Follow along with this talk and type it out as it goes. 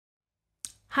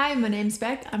Hi, my name's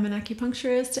Beck. I'm an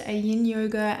acupuncturist, a yin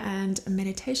yoga and a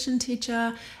meditation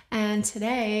teacher. And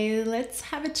today let's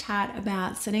have a chat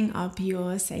about setting up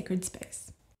your sacred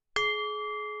space.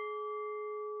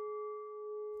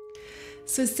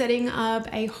 So setting up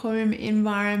a home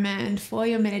environment for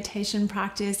your meditation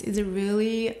practice is a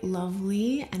really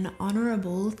lovely and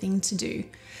honorable thing to do.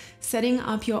 Setting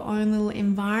up your own little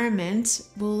environment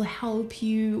will help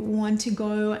you want to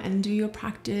go and do your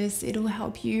practice. It'll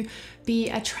help you be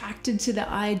attracted to the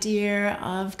idea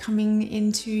of coming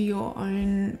into your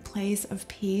own place of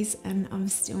peace and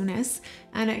of stillness.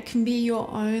 And it can be your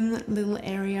own little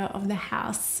area of the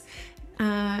house.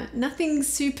 Nothing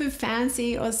super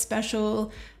fancy or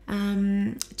special,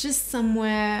 just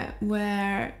somewhere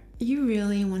where you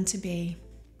really want to be.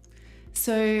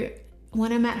 So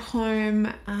when I'm at home,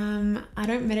 I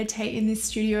don't meditate in this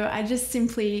studio. I just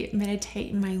simply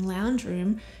meditate in my lounge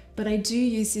room, but I do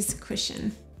use this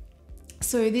cushion.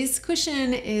 So this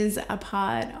cushion is a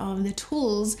part of the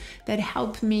tools that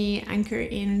help me anchor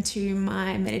into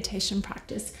my meditation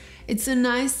practice. It's a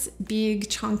nice, big,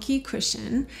 chunky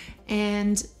cushion.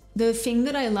 And the thing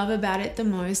that I love about it the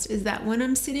most is that when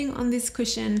I'm sitting on this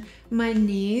cushion, my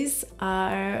knees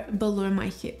are below my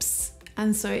hips.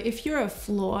 And so if you're a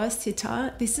floor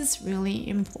sitter, this is really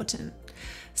important.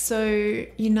 So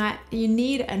you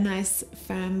need a nice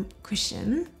firm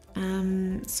cushion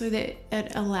so that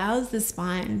it allows the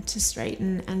spine to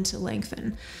straighten and to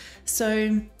lengthen.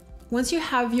 So once you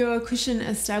have your cushion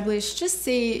established, just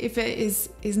see if it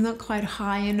is not quite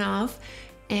high enough,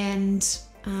 and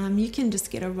you can just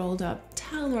get a rolled up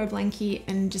towel or a blankie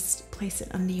and just place it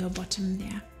under your bottom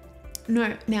there.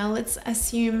 No, now let's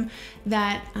assume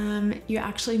that you're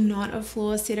actually not a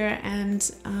floor sitter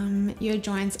and your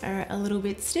joints are a little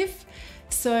bit stiff.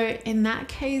 So in that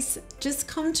case, just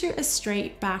come to a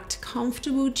straight backed,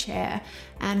 comfortable chair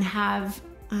and have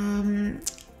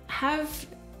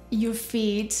your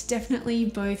feet definitely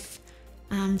both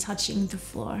touching the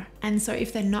floor. And so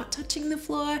if they're not touching the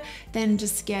floor, then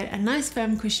just get a nice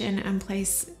firm cushion and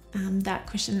place that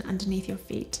cushion underneath your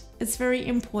feet. It's very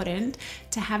important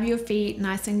to have your feet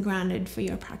nice and grounded for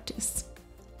your practice.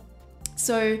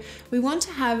 So we want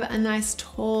to have a nice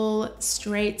tall,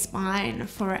 straight spine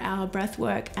for our breath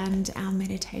work and our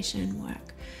meditation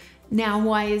work. Now,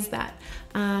 why is that?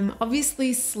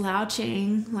 Obviously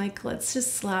slouching, like let's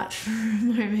just slouch for a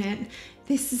moment.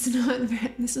 This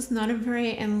is not a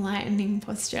very enlightening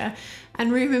posture.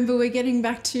 And remember, we're getting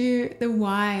back to the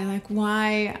why, like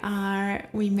why are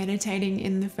we meditating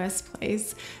in the first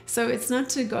place? So it's not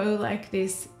to go like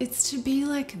this, it's to be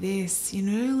like this, you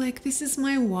know, like this is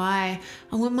my why.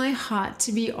 I want my heart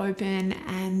to be open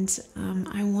and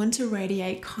I want to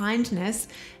radiate kindness,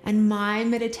 and my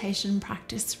meditation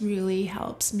practice really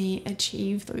helps me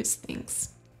achieve those things.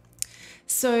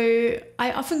 So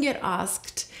I often get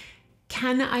asked,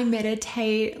 can I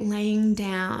meditate laying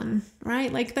down,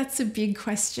 right? Like that's a big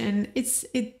question.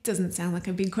 It doesn't sound like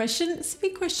a big question. It's a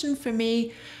big question for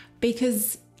me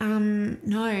because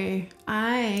no,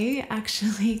 I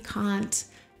actually can't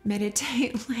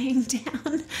meditate laying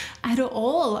down at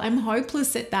all. I'm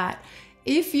hopeless at that.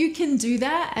 If you can do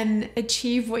that and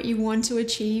achieve what you want to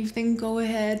achieve, then go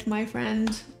ahead, my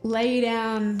friend. Lay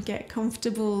down, get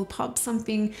comfortable, pop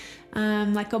something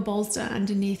like a bolster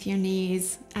underneath your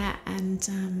knees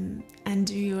and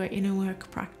do your inner work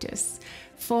practice.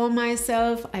 For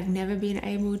myself, I've never been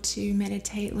able to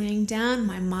meditate laying down.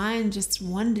 My mind just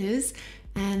wanders,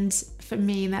 and for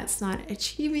me, that's not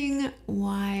achieving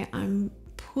why I'm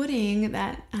putting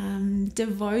that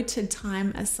devoted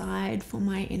time aside for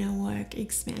my inner work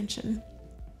expansion.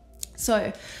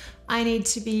 So I need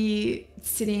to be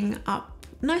sitting up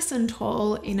nice and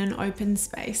tall in an open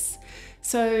space.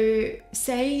 So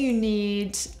say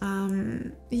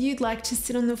you'd like to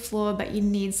sit on the floor, but you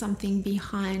need something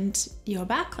behind your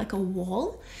back, like a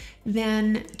wall,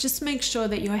 then just make sure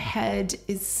that your head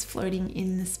is floating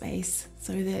in the space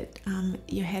so that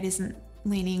your head isn't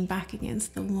leaning back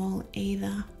against the wall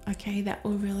either. Okay, that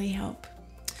will really help.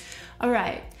 All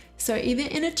right, so either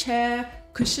in a chair,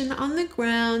 cushion on the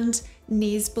ground,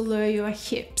 knees below your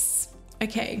hips.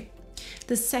 Okay,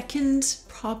 the second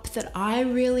prop that I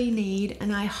really need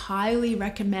and I highly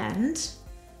recommend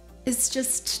is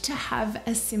just to have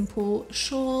a simple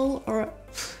shawl or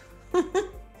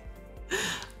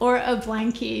or a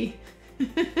blankie.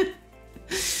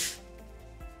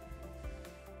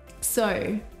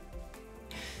 So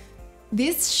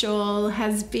this shawl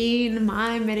has been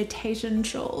my meditation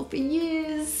shawl for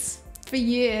years.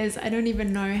 I don't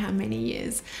even know how many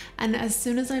years. And as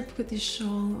soon as I put this shawl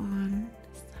on,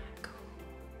 it's like,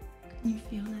 oh, can you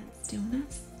feel that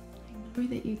stillness? I know. know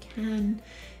that you can.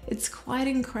 It's quite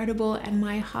incredible, and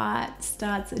my heart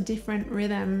starts a different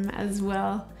rhythm as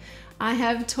well. I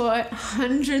have taught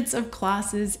hundreds of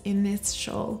classes in this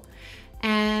shawl,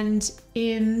 and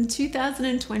in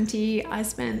 2020 I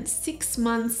spent 6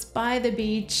 months by the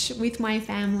beach with my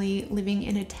family living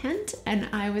in a tent, and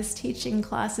I was teaching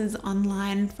classes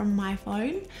online from my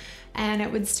phone, and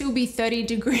it would still be 30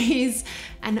 degrees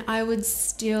and I would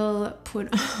still put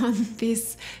on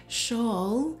this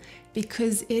shawl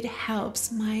because it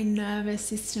helps my nervous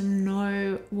system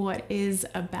know what is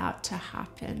about to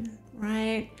happen,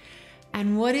 right?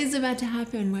 And what is about to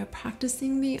happen? We're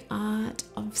practicing the art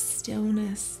of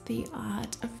stillness, the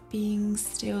art of being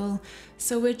still.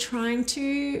 So we're trying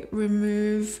to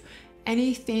remove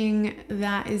anything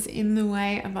that is in the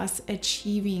way of us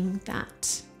achieving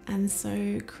that. And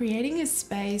so creating a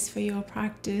space for your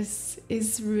practice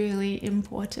is really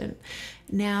important.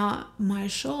 Now, my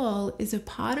shawl is a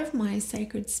part of my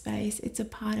sacred space. It's a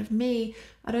part of me.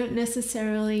 I don't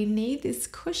necessarily need this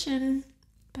cushion,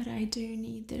 but I do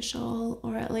need the shawl,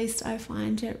 or at least I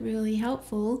find it really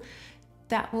helpful.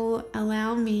 That will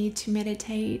allow me to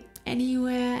meditate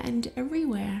anywhere and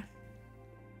everywhere.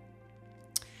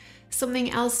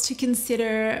 Something else to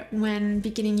consider when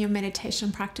beginning your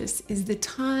meditation practice is the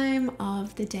time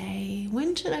of the day.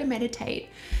 When should I meditate?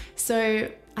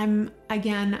 So I'm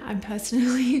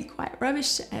personally quite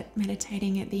rubbish at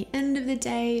meditating at the end of the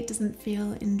day. It doesn't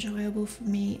feel enjoyable for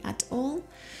me at all.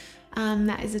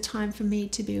 That is a time for me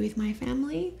to be with my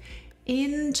family.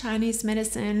 In Chinese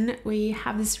medicine, we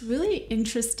have this really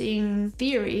interesting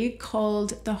theory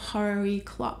called the Horary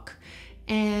clock.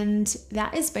 And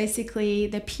that is basically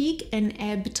the peak and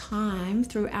ebb time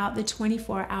throughout the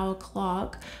 24-hour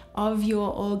clock of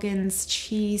your organs'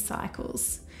 qi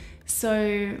cycles.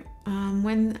 So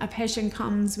when a patient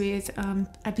comes with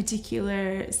a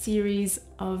particular series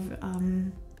of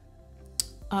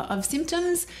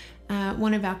symptoms,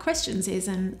 one of our questions is,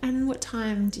 and what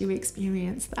time do you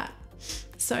experience that?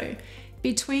 So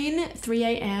between 3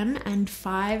 a.m. and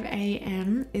 5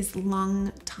 a.m. is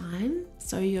lung time.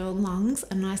 So your lungs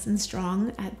are nice and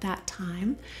strong at that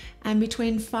time. And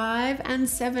between 5 and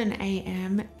 7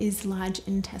 a.m. is large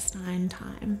intestine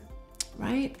time,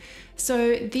 right?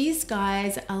 So these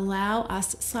guys allow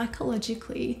us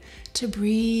psychologically to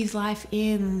breathe life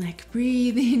in, like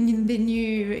breathe in the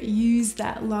new, use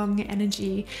that lung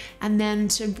energy, and then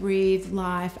to breathe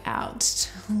life out,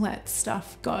 to let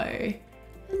stuff go.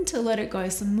 And to let it go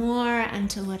some more, and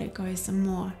to let it go some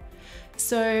more.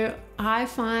 So I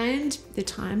find the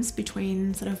times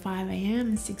between sort of 5 a.m.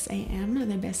 and 6 a.m. are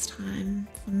the best time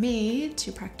for me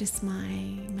to practice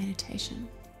my meditation.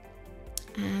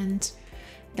 And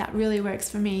that really works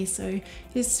for me. So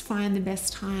just find the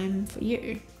best time for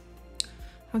you.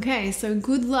 Okay, so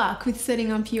good luck with setting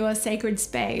up your sacred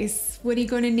space. What are you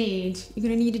going to need? You're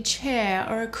going to need a chair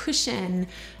or a cushion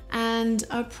and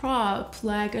a prop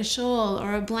like a shawl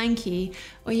or a blankie.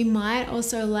 Or you might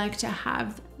also like to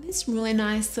have this really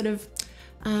nice sort of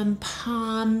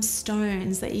palm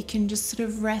stones that you can just sort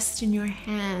of rest in your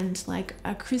hand, like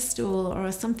a crystal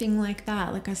or something like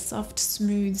that, like a soft,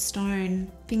 smooth stone.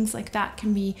 Things like that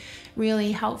can be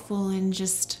really helpful in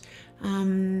just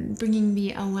bringing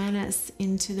the awareness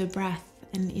into the breath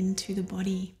and into the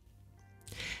body.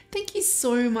 Thank you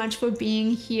so much for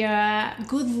being here.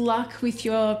 Good luck with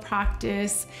your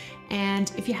practice.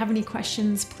 And if you have any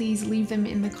questions, please leave them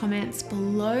in the comments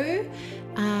below.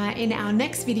 In our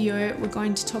next video, we're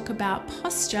going to talk about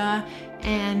posture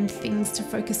and things to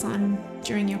focus on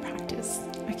during your practice.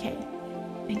 Okay,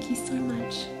 thank you so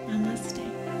much.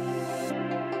 Namaste.